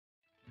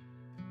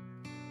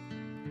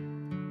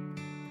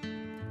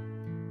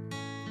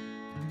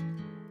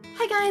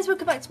Hi guys,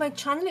 welcome back to my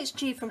channel. It's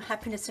G from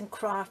Happiness and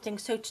Crafting.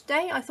 So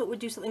today I thought we'd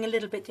do something a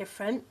little bit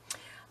different.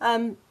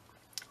 I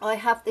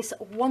have this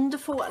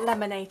wonderful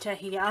laminator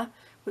here,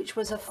 which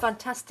was a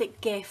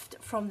fantastic gift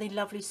from the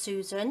lovely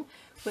Susan,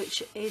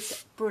 which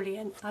is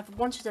brilliant. I've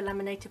wanted a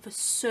laminator for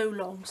so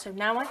long, so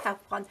now I have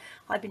one.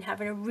 I've been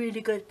having a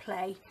really good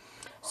play.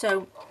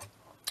 So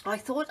I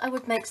thought I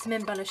would make some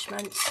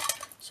embellishments.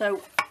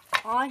 So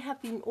I have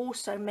been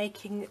also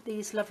making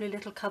these lovely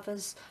little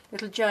covers,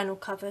 little journal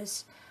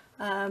covers,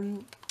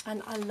 and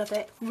I love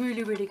it.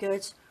 Really, really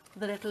good.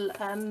 The little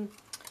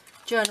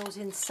journals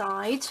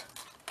inside.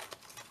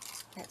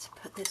 Let's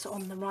put this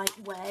on the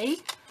right way,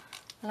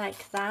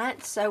 like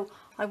that. So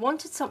I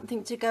wanted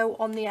something to go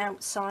on the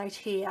outside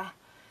here.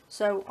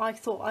 So I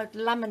thought I'd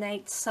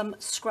laminate some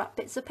scrap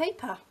bits of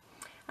paper.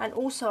 And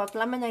also I've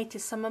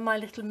laminated some of my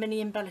little mini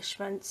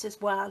embellishments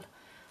as well,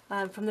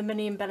 from the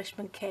mini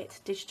embellishment kit,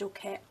 digital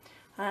kit.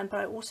 But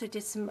I also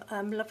did some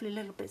lovely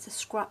little bits of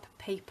scrap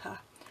paper,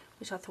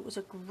 which I thought was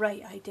a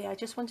great idea. I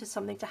just wanted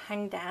something to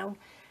hang down,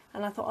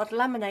 and I thought I'd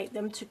laminate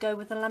them to go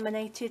with the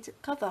laminated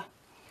cover.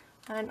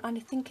 And I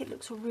think it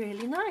looks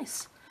really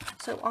nice.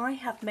 So I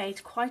have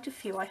made quite a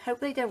few. I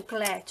hope they don't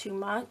glare too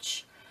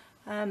much.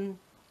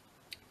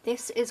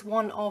 This is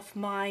one of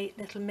my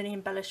little mini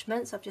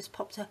embellishments. I've just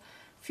popped a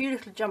few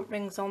little jump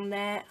rings on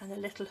there and a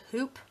little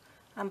hoop,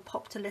 and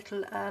popped a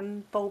little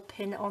bulb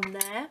pin on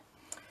there.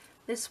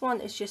 This one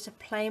is just a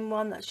plain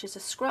one, that's just a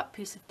scrap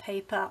piece of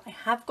paper. I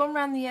have gone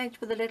around the edge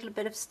with a little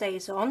bit of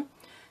stays on,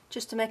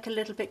 just to make a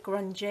little bit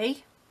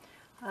grungy.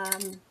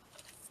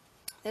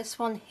 This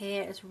one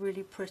here is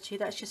really pretty.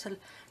 That's just a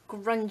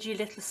grungy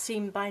little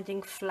seam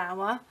binding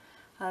flower.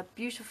 A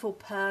beautiful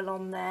pearl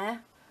on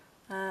there.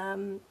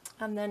 And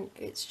then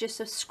it's just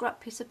a scrap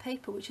piece of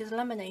paper which is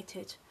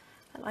laminated.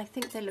 And I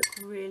think they look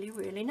really,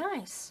 really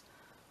nice.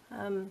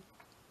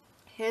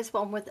 Here's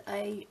one with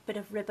a bit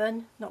of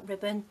ribbon, not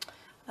ribbon,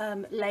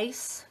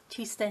 lace,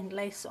 tea stained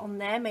lace on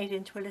there, made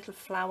into a little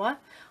flower.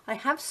 I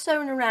have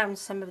sewn around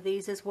some of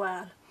these as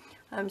well,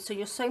 so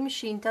your sewing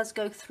machine does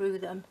go through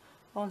them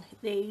on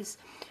these.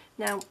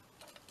 Now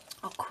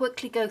I'll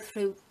quickly go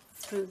through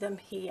them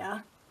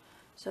here.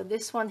 So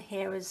this one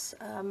here is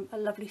a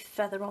lovely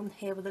feather on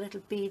here with a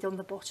little bead on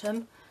the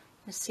bottom,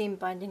 a seam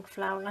binding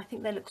flower, and I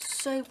think they look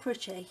so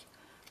pretty,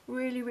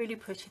 really, really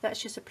pretty.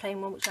 That's just a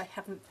plain one which I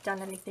haven't done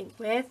anything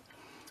with.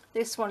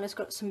 This one has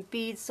got some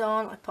beads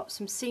on. I popped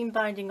some seam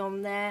binding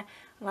on there,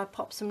 and I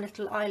popped some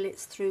little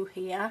eyelets through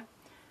here,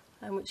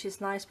 which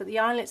is nice. But the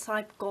eyelets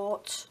I've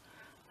got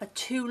are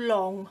too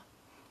long.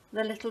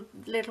 The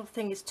little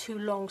thing is too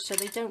long, so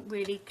they don't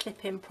really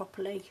clip in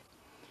properly.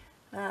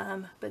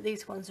 But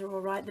these ones are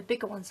all right. The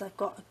bigger ones I've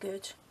got are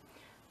good.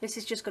 This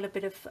has just got a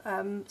bit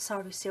of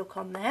sari silk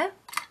on there.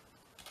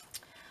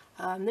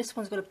 This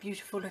one's got a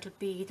beautiful little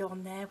bead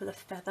on there with a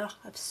feather.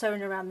 I've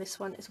sewn around this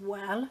one as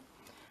well.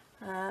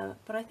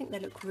 But I think they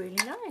look really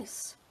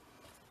nice.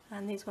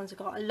 And these ones have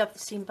got, I love the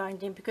seam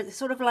binding because it's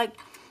sort of like,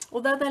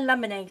 although they're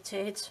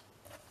laminated,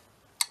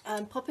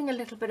 popping a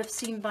little bit of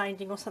seam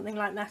binding or something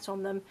like that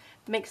on them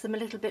makes them a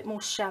little bit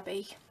more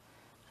shabby.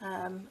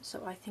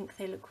 So I think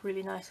they look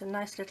really nice. A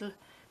nice little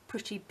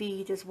pretty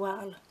bead as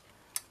well.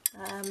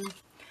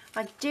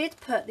 I did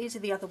put, these are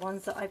the other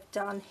ones that I've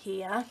done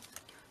here,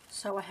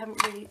 so I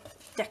haven't really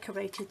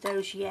decorated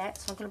those yet,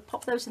 so I'm going to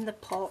pop those in the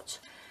pot.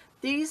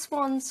 These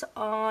ones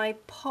I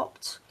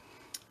popped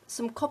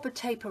some copper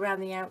tape around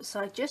the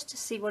outside just to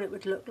see what it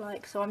would look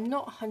like, so I'm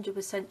not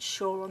 100%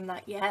 sure on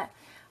that yet.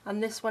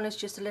 And this one is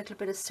just a little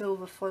bit of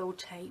silver foil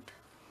tape,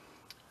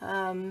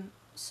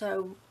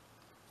 so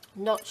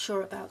not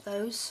sure about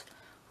those.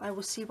 I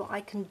will see what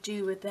I can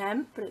do with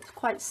them, but it's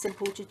quite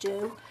simple to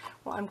do.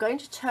 Well, I'm going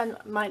to turn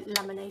my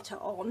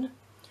laminator on,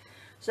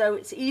 so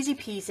it's easy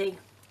peasy.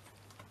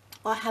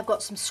 I have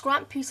got some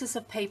scrap pieces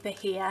of paper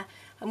here,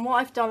 and what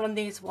I've done on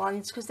these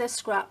ones, because they're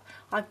scrap,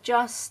 I've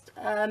just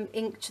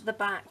inked the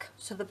back,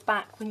 so the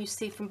back, when you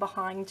see from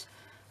behind,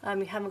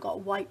 you haven't got a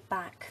white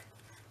back.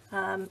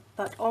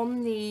 But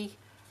on the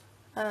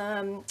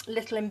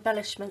little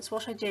embellishments,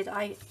 what I did,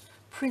 I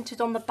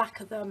printed on the back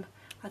of them.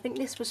 I think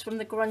this was from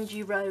the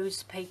Grungy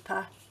Rose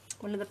paper,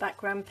 one of the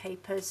background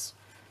papers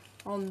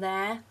on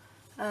there.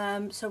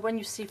 So when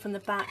you see from the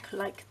back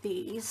like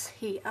these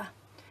here,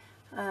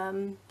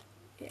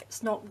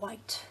 it's not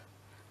white.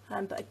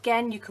 But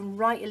again, you can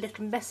write a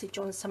little message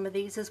on some of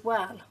these as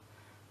well,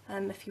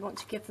 if you want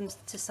to give them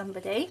to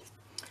somebody,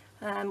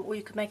 or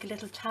you could make a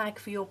little tag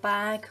for your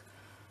bag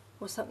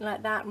or something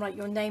like that and write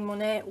your name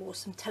on it, or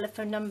some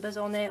telephone numbers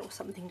on it, or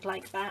something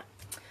like that.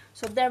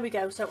 So there we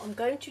go. So I'm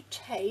going to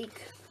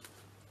take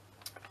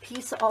a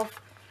piece of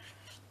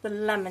the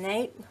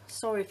laminate.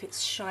 Sorry if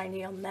it's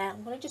shiny on there.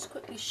 I'm going to just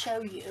quickly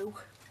show you.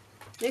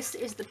 This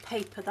is the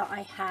paper that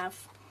I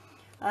have.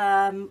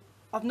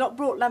 I've not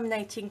brought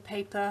laminating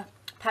paper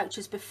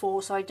pouches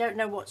before, so I don't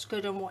know what's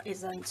good and what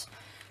isn't,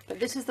 but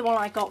this is the one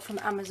I got from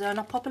Amazon.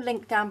 I'll pop a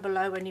link down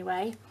below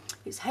anyway.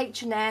 It's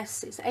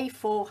H&S, it's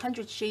A4,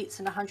 100 sheets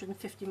and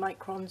 150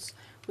 microns,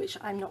 which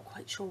I'm not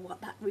quite sure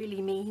what that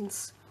really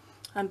means.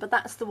 but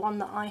that's the one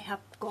that I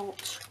have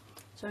got.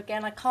 So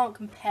again, I can't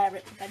compare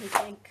it with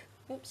anything.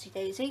 Oopsie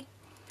daisy.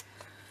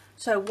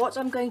 So what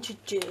I'm going to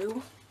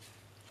do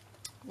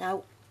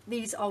now,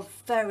 these are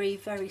very,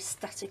 very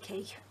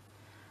staticky,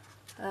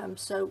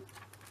 so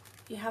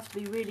you have to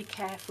be really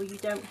careful you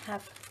don't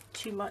have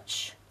too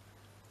much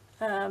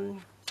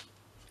on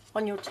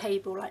your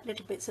table, like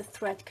little bits of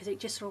thread, because it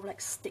just sort of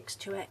like sticks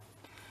to it.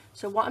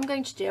 So what I'm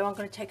going to do, I'm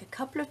going to take a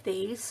couple of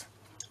these,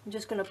 I'm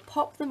just going to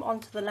pop them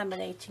onto the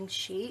laminating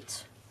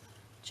sheet,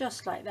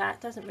 just like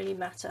that. Doesn't really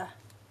matter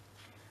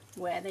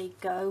where they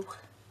go,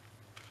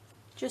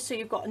 just so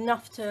you've got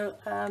enough to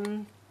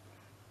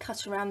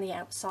cut around the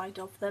outside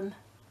of them,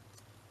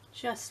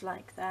 just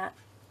like that.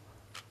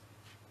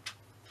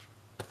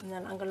 And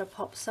then I'm going to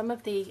pop some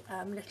of the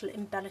little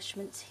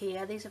embellishments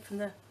here. These are from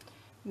the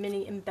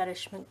mini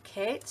embellishment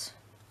kit,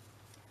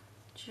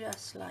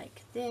 just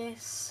like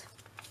this.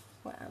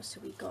 What else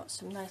have we got?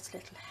 Some nice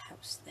little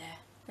house there,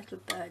 little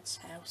bird's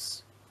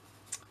house.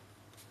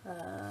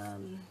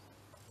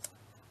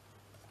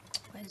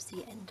 Where's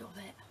the end of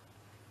it?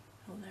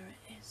 Oh, there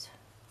it is.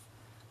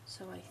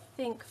 So I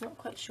think, I'm not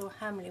quite sure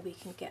how many we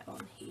can get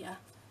on here,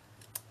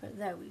 but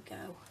there we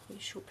go. We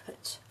shall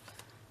put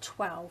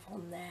 12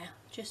 on there,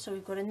 just so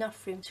we've got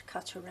enough room to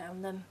cut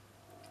around them,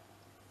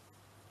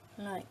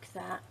 like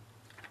that.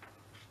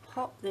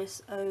 Pop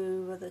this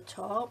over the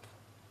top.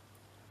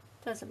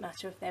 Doesn't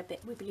matter if they're a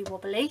bit wibbly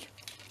wobbly.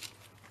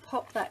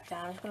 Pop that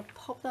down. I'm going to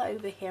pop that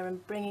over here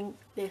and bringing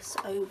this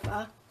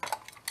over.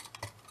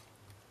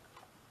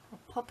 I'll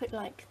pop it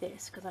like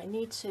this because I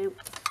need to,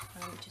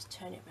 let me just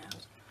turn it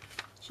around.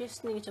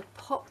 Just need to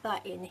pop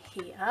that in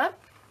here,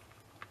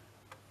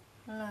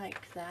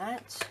 like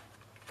that,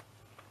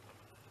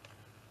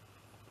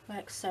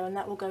 like so, and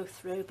that will go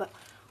through. But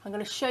I'm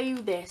going to show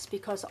you this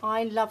because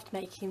I loved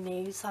making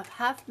these. I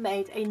have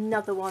made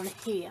another one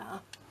here,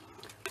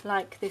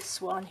 like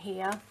this one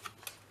here,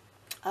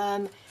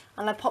 and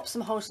I popped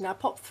some holes in it. I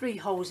popped 3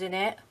 holes in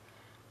it,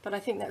 but I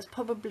think that's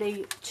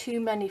probably too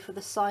many for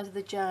the size of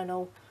the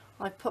journal.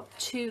 I popped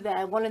 2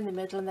 there, 1 in the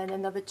middle and then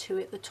another 2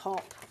 at the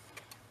top.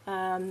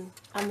 And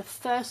the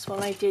first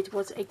one I did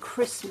was a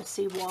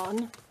Christmassy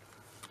one,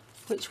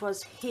 which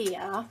was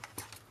here,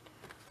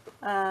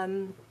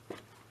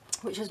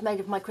 which was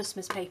made of my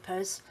Christmas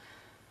papers,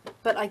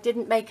 but I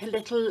didn't make a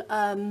little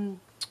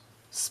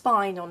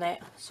spine on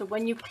it, so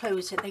when you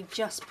close it they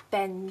just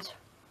bend.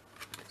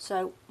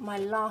 So my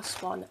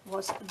last one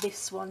was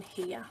this one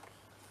here,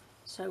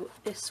 so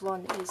this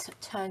one is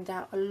turned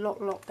out a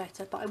lot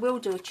better, but I will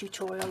do a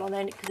tutorial on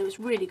it because it was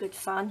really good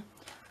fun.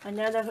 I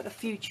know there are a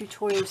few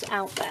tutorials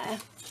out there,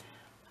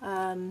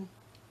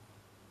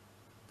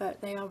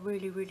 but they are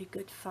really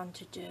good fun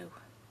to do.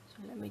 So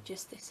let me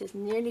just, this is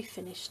nearly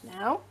finished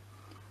now.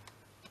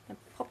 I'm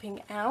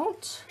popping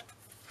out.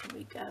 Here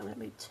we go. Let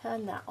me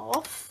turn that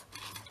off.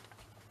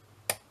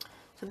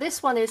 So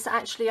this one is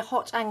actually a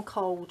hot and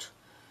cold.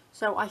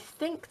 So I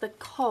think the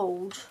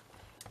cold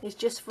is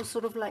just for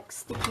sort of like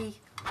sticky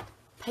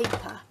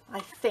paper, I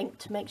think,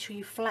 to make sure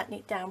you flatten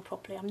it down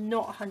properly. I'm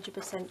not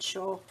 100%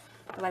 sure,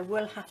 but I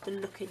will have to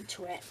look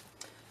into it.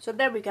 So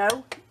there we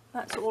go,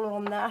 that's all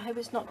on there. I hope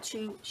it's not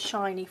too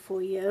shiny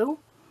for you,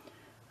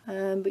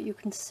 but you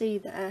can see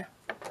there.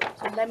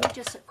 So let me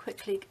just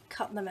quickly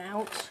cut them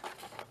out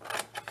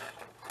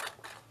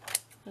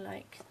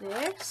like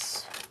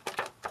this.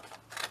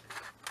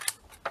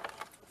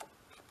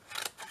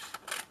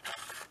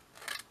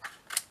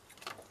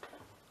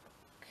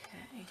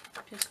 Okay,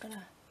 I'm just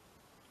gonna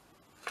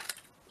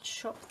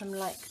chop them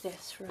like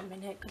this for a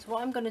minute, because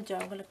what I'm going to do,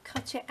 I'm going to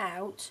cut it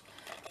out.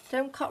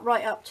 Don't cut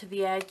right up to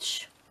the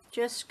edge,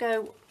 just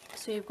go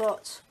so you've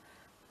got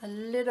a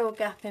little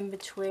gap in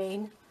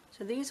between.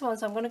 So these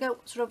ones I'm going to go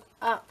sort of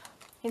up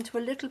into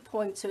a little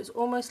point, so it's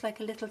almost like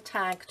a little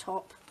tag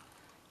top,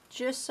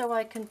 just so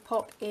I can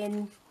pop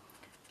in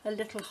a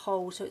little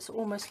hole, so it's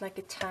almost like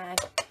a tag.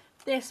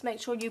 This, make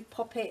sure you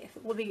pop it,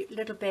 all the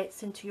little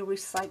bits, into your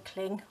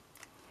recycling,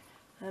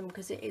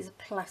 because it is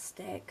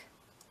plastic.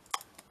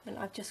 And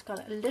I've just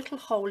got a little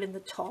hole in the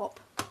top,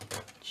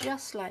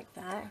 just like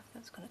that.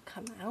 That's going to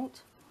come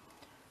out.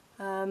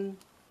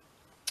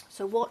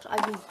 So what I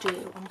will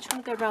do, I'm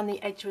trying to go around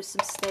the edge with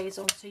some stays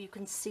on so you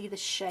can see the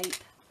shape,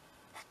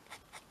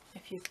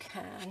 if you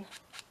can.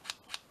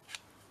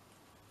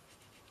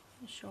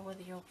 Not sure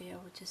whether you'll be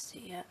able to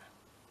see it.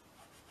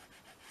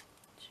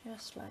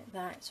 Just like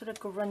that. It sort of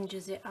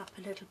grunges it up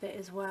a little bit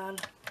as well.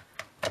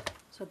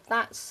 So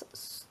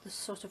that's the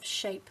sort of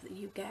shape that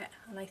you get,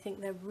 and I think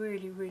they're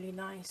really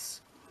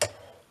nice.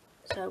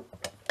 So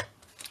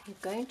I'm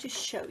going to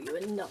show you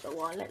another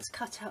one. Let's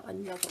cut out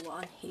another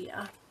one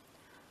here.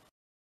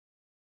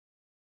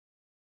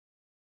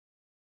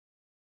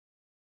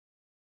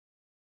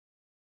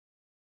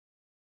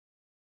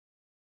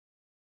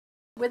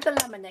 With the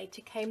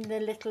laminator came the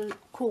little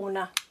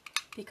corner,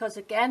 because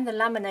again the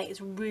laminate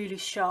is really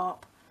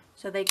sharp,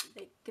 so it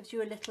gives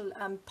you a little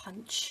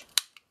punch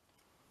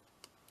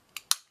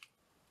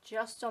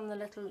just on the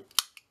little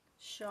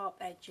sharp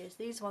edges.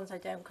 These ones I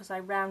don't, because I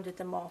rounded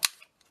them off.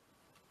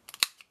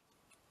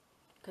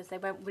 because they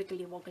won't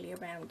wiggly woggly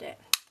around it.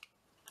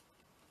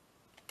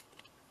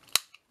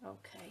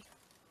 Okay,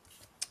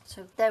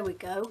 so there we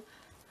go.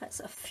 That's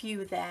a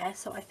few there,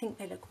 so I think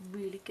they look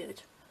really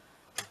good.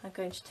 I'm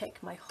going to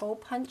take my hole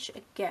punch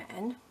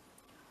again,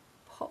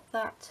 pop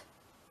that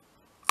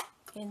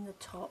in the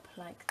top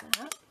like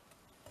that,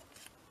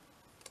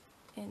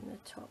 in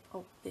the top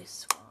of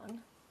this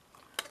one.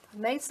 I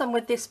made some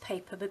with this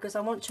paper because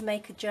I want to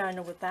make a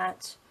journal with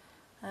that,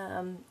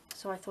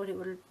 so I thought it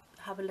would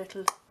have a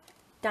little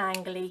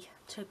dangly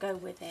to go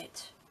with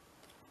it.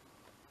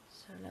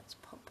 So let's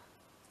pop,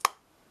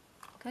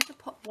 I'm going to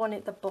pop one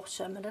at the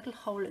bottom, a little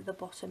hole at the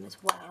bottom as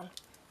well,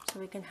 so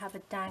we can have a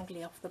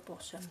dangly off the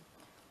bottom.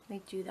 Let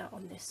me do that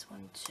on this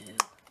one too.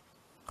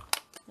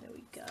 There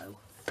we go.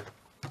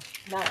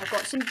 Now I've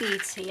got some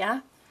beads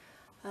here.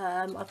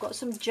 I've got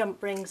some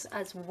jump rings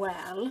as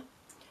well.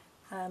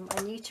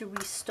 I need to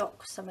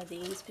restock some of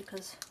these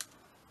because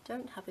I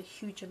don't have a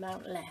huge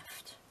amount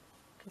left.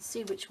 You can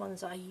see which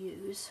ones I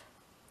use.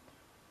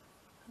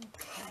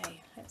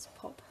 Okay, let's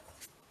pop,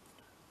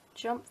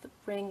 jump the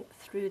ring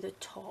through the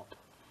top.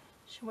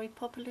 Shall we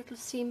pop a little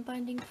seam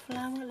binding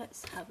flower?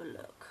 Let's have a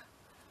look.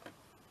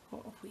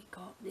 What have we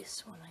got?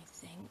 This one, I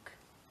think.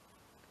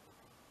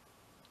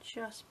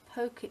 Just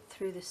poke it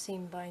through the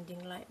seam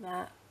binding like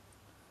that.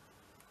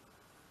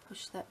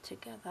 Push that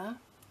together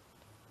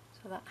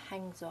so that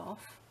hangs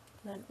off.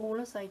 And then all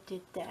as I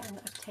did then,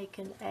 I've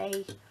taken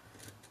a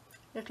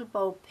little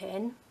bulb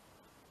pin,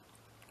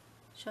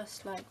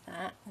 just like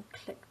that, and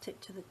clicked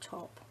it to the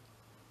top.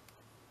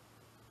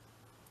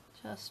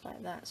 Just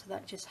like that, so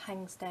that just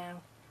hangs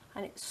down.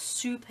 And it's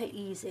super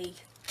easy.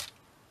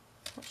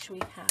 What should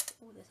we have?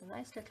 Oh, there's a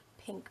nice little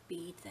pink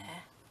bead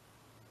there.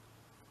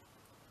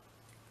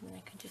 And then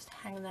I can just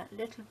hang that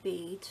little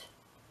bead.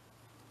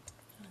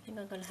 I think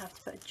I'm going to have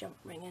to put a jump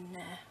ring in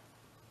there.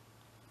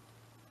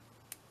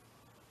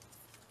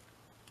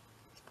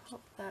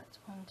 Pop that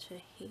onto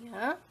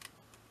here.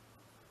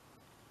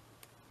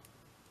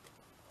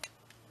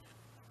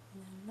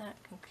 And then that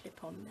can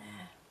clip on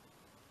there.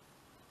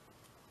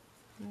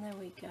 And there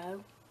we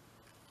go.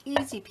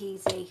 Easy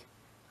peasy.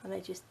 And they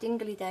just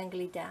dingly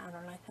dangly down,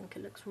 and I think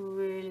it looks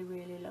really,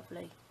 really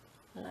lovely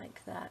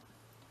like that.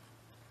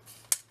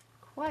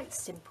 Quite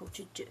simple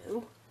to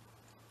do.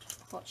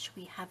 What should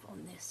we have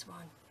on this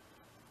one?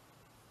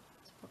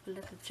 Let's pop a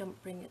little jump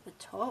ring at the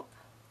top.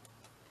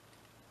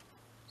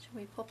 Should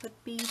we pop a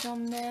bead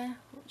on there?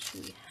 What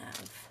should we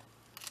have?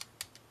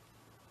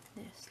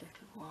 This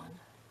little one.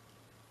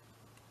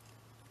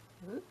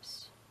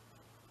 Oops.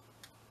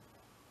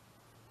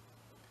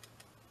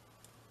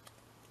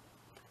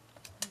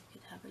 We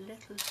could have a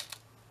little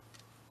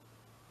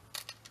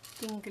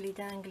dingly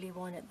dangly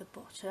one at the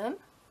bottom.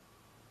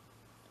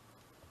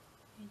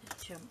 Need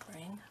a jump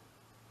ring.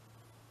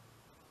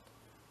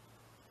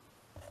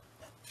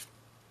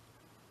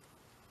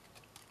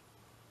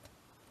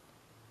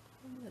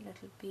 Put the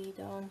little bead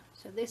on.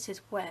 So this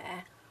is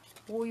where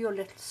all your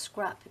little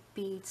scrap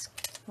beads,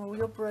 all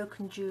your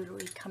broken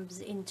jewellery comes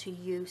into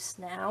use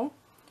now.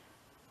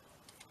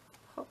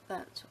 Pop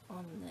that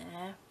on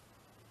there.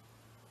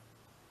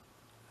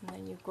 And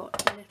then you've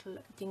got a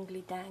little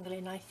dingly dangly,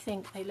 and I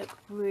think they look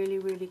really,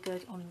 really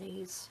good on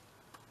these.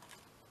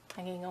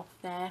 Hanging off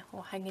there,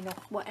 or hanging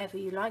off whatever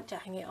you like to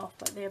hang it off,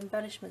 but the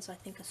embellishments I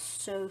think are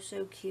so,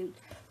 so cute.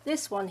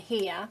 This one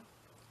here,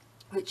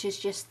 which is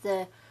just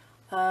the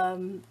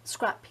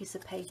scrap piece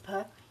of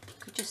paper, you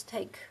could just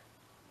take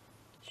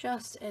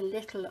just a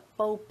little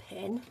bulb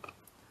pin.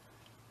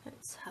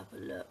 Let's have a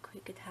look. We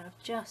could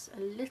have just a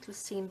little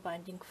seam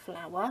binding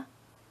flower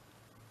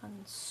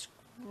and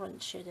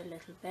scrunch it a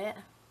little bit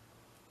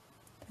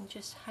and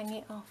just hang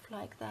it off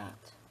like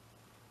that.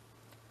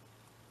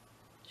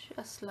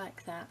 Just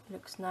like that.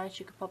 Looks nice.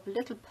 You could pop a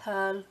little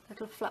pearl,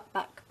 little flat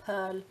back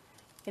pearl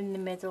in the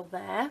middle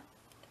there,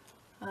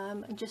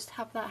 and just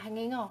have that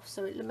hanging off,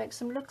 so it makes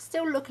them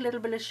still look a little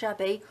bit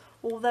shabby,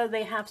 although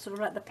they have sort of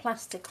like the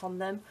plastic on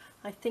them.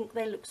 I think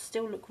they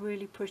still look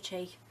really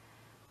pretty.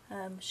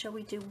 Shall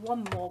we do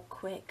one more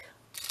quick?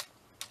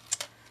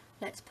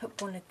 Let's put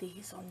one of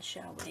these on,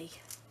 shall we?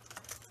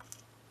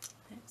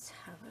 Let's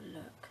have a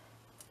look.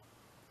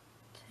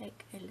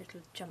 Take a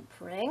little jump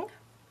ring.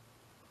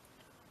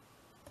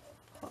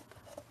 Pop,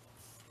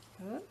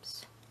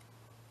 oops,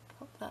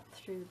 pop that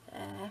through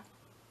there,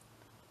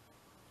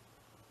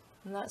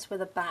 and that's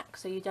with a back,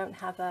 so you don't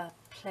have a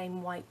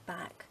plain white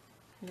back.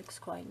 It looks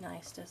quite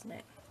nice, doesn't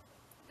it?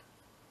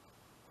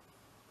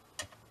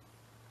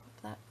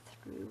 Pop that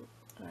through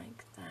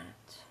like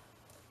that.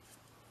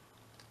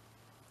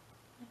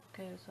 It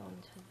goes on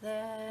to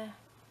there,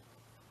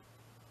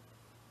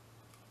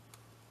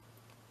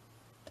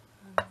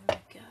 and there we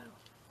go.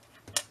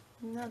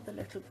 Another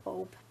little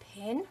bulb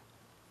pin.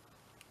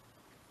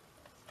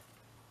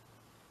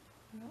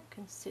 And that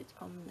can sit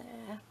on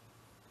there,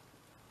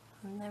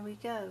 and there we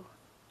go.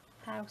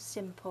 How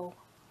simple.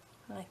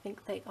 And I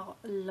think they are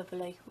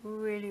lovely,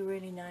 really,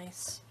 really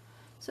nice.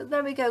 So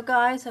there we go,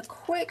 guys, a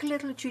quick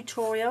little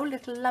tutorial,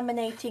 little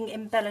laminating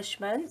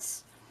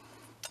embellishments.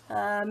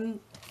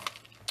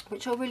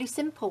 which are really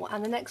simple.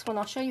 And the next one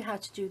I'll show you how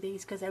to do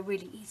these because they're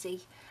really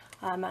easy,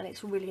 and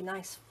it's really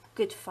nice,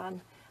 good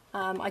fun.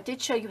 I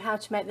did show you how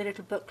to make the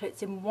little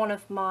booklets in one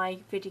of my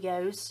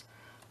videos,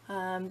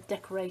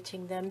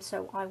 decorating them,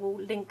 so I will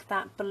link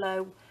that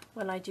below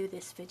when I do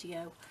this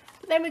video.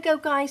 But there we go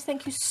guys,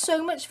 thank you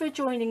so much for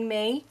joining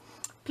me.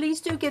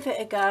 Please do give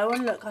it a go,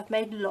 and look, I've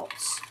made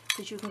lots,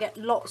 because you can get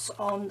lots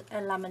on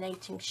a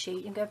laminating sheet.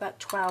 You can go about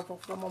 12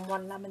 of them on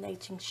one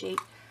laminating sheet,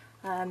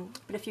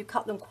 but if you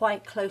cut them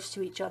quite close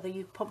to each other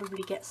you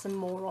probably get some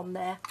more on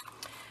there.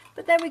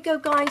 But there we go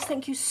guys,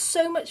 thank you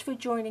so much for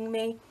joining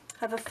me.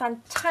 Have a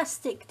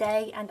fantastic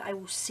day, and I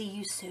will see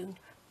you soon.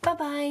 Bye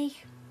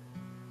bye.